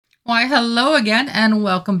Why, hello again, and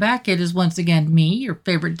welcome back. It is once again me, your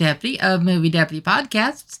favorite deputy of Movie Deputy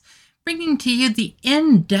Podcasts, bringing to you the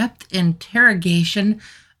in-depth interrogation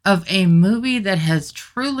of a movie that has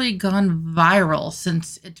truly gone viral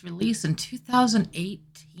since its release in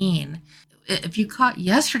 2018. If you caught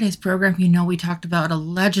yesterday's program, you know we talked about a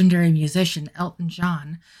legendary musician, Elton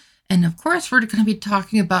John. And of course, we're going to be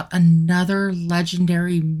talking about another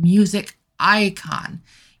legendary music icon.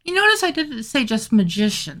 You notice I didn't say just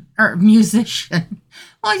magician or musician.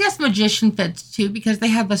 Well, I guess magician fits too because they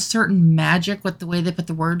have a certain magic with the way they put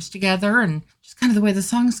the words together and just kind of the way the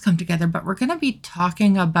songs come together. But we're going to be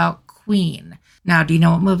talking about Queen. Now, do you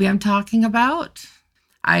know what movie I'm talking about?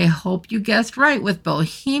 I hope you guessed right, with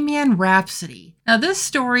Bohemian Rhapsody. Now, this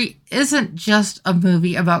story isn't just a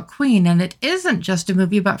movie about Queen, and it isn't just a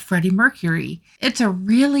movie about Freddie Mercury. It's a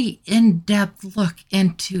really in-depth look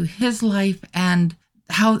into his life and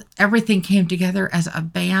how everything came together as a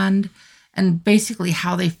band, and basically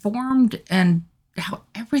how they formed and how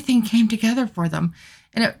everything came together for them.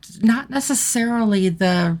 And it's not necessarily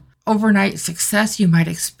the overnight success you might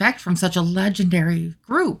expect from such a legendary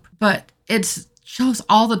group, but it shows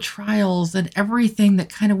all the trials and everything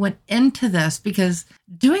that kind of went into this, because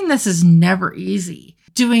doing this is never easy.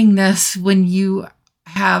 Doing this when you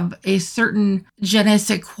have a certain je ne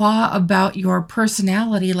sais quoi about your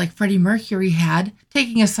personality like Freddie Mercury had,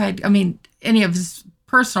 taking aside, any of his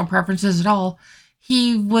personal preferences at all,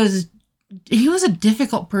 he was a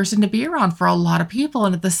difficult person to be around for a lot of people.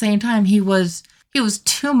 And at the same time, he was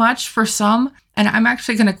too much for some. And I'm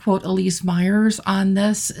actually going to quote Elise Myers on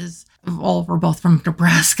this. We're both from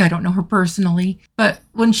Nebraska. I don't know her personally, but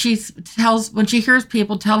when she hears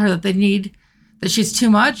people tell her that she's too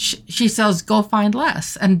much, she says, go find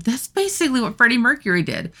less. And that's basically what Freddie Mercury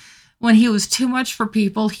did. When he was too much for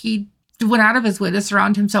people, he went out of his way to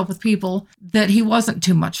surround himself with people that he wasn't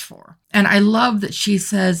too much for. And I love that she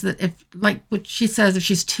says that if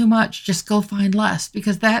she's too much, just go find less,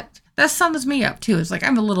 because that sums me up too. It's like,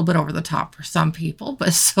 I'm a little bit over the top for some people,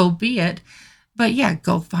 but so be it. But yeah,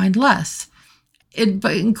 go find less.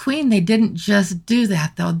 But in Queen, they didn't just do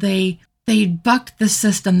that though. They bucked the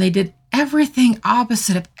system. They did everything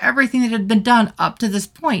opposite of everything that had been done up to this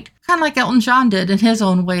point, kind of like Elton John did in his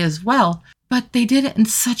own way as well. But they did it in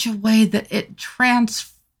such a way that it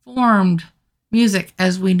transformed music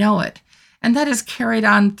as we know it. And that has carried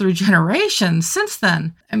on through generations since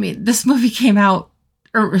then. This movie came out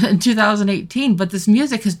in 2018, but this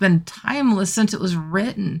music has been timeless since it was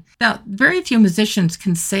written. Now, very few musicians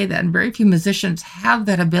can say that, and very few musicians have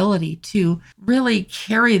that ability to really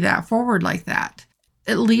carry that forward like that.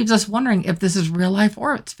 It leaves us wondering if this is real life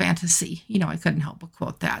or it's fantasy. I couldn't help but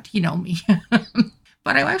quote that. You know me.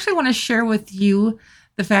 But I actually want to share with you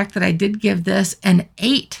the fact that I did give this an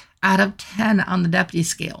 8 out of 10 on the deputy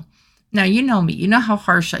scale. Now, you know me. You know how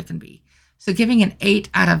harsh I can be. So giving an 8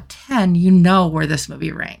 out of 10, you know where this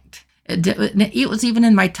movie ranked. It was even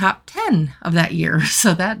in my top 10 of that year.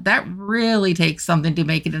 So that really takes something to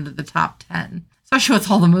make it into the top 10, especially with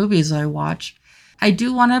all the movies I watch. I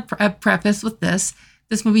do want to preface with this.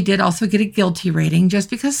 This movie did also get a guilty rating just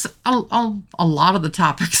because a lot of the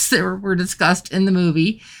topics that were discussed in the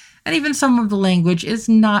movie, and even some of the language, is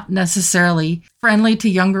not necessarily friendly to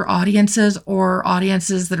younger audiences or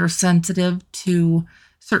audiences that are sensitive to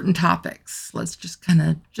certain topics. Let's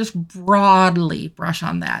just broadly brush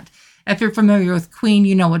on that. If you're familiar with Queen,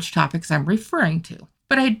 you know which topics I'm referring to.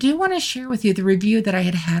 But I do want to share with you the review that I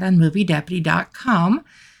had on moviedeputy.com.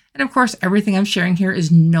 And of course, everything I'm sharing here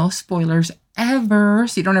is no spoilers ever,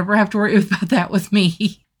 so you don't ever have to worry about that with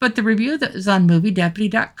me. But the review that is on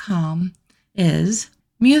moviedeputy.com is: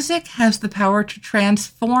 music has the power to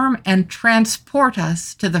transform and transport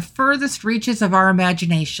us to the furthest reaches of our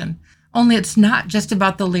imagination. Only it's not just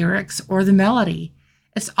about the lyrics or the melody.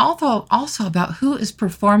 It's also about who is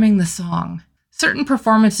performing the song. Certain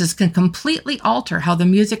performances can completely alter how the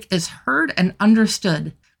music is heard and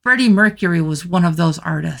understood. Freddie Mercury was one of those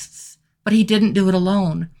artists, but he didn't do it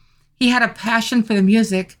alone. He had a passion for the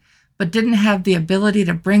music, but didn't have the ability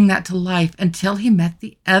to bring that to life until he met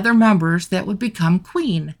the other members that would become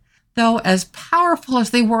Queen. Though as powerful as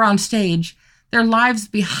they were on stage, their lives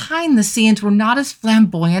behind the scenes were not as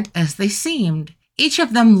flamboyant as they seemed. Each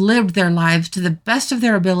of them lived their lives to the best of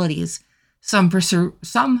their abilities. Some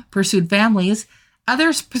pursued families,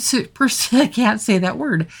 others I can't say that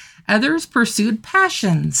word. Others pursued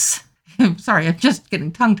passions. Sorry, I'm just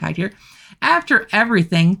getting tongue-tied here. After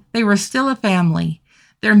everything, they were still a family.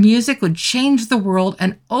 Their music would change the world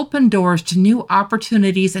and open doors to new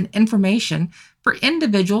opportunities and information for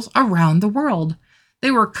individuals around the world.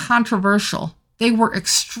 They were controversial. They were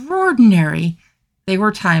extraordinary. they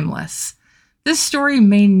were timeless. This story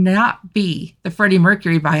may not be the Freddie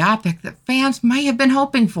Mercury biopic that fans might have been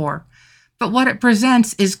hoping for, but what it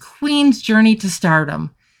presents is Queen's journey to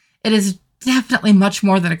stardom. It is definitely much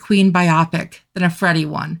more than a Queen biopic than a Freddie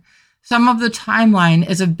one. Some of the timeline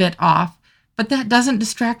is a bit off, but that doesn't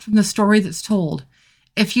distract from the story that's told.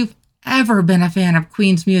 If you've ever been a fan of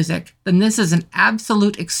Queen's music, then this is an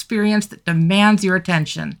absolute experience that demands your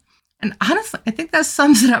attention. And honestly, I think that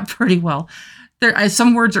sums it up pretty well.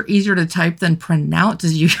 Some words are easier to type than pronounce,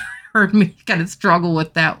 as you heard me kind of struggle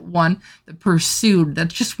with that one. The pursued.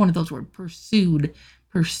 That's just one of those words. Pursued.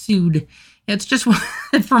 It's just,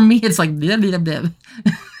 for me, it's like, blah, blah, blah.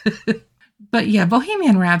 But yeah,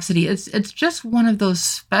 Bohemian Rhapsody, it's just one of those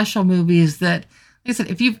special movies that, like I said,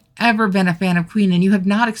 if you've ever been a fan of Queen and you have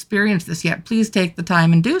not experienced this yet, please take the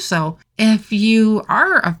time and do so. If you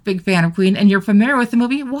are a big fan of Queen and you're familiar with the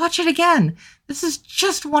movie, watch it again. This is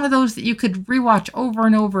just one of those that you could rewatch over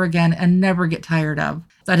and over again and never get tired of.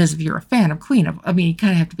 That is, if you're a fan of Queen. I mean, you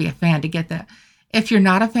kind of have to be a fan to get that. If you're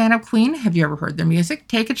not a fan of Queen, have you ever heard their music?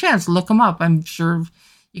 Take a chance, look them up. I'm sure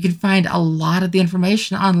you can find a lot of the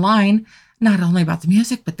information online, not only about the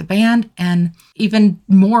music, but the band, and even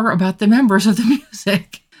more about the members of the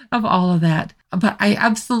music, of all of that. But I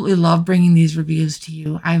absolutely love bringing these reviews to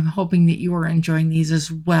you. I'm hoping that you are enjoying these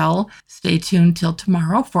as well. Stay tuned till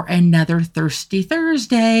tomorrow for another Thirsty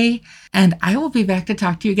Thursday, and I will be back to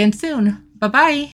talk to you again soon. Bye-bye.